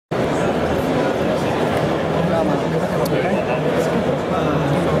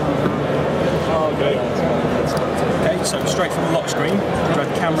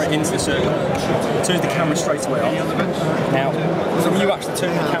turns the camera straight away on. Now, from you actually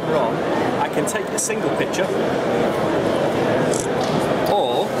turning the camera on, I can take a single picture,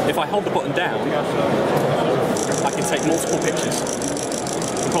 or if I hold the button down, I can take multiple pictures.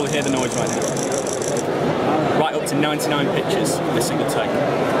 You can probably hear the noise right now. Right up to 99 pictures in a single take.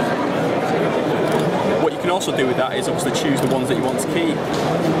 What you can also do with that is obviously choose the ones that you want to keep.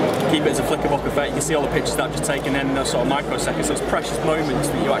 Keep it as a flickerbox effect. You can see all the pictures that I've just taken in those sort of microseconds, those precious moments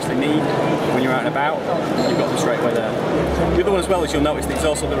that you actually need when you're out and about. You've got them straight away there. The other one as well is you'll notice there's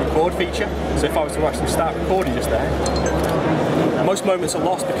also the record feature. So if I was to actually start recording just there, most moments are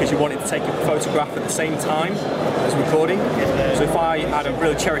lost because you wanted to take a photograph at the same time as recording. So if I had a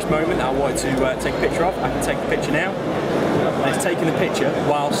really cherished moment that I wanted to take a picture of, I can take the picture now. And it's taking the picture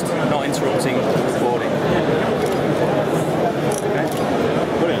whilst not interrupting.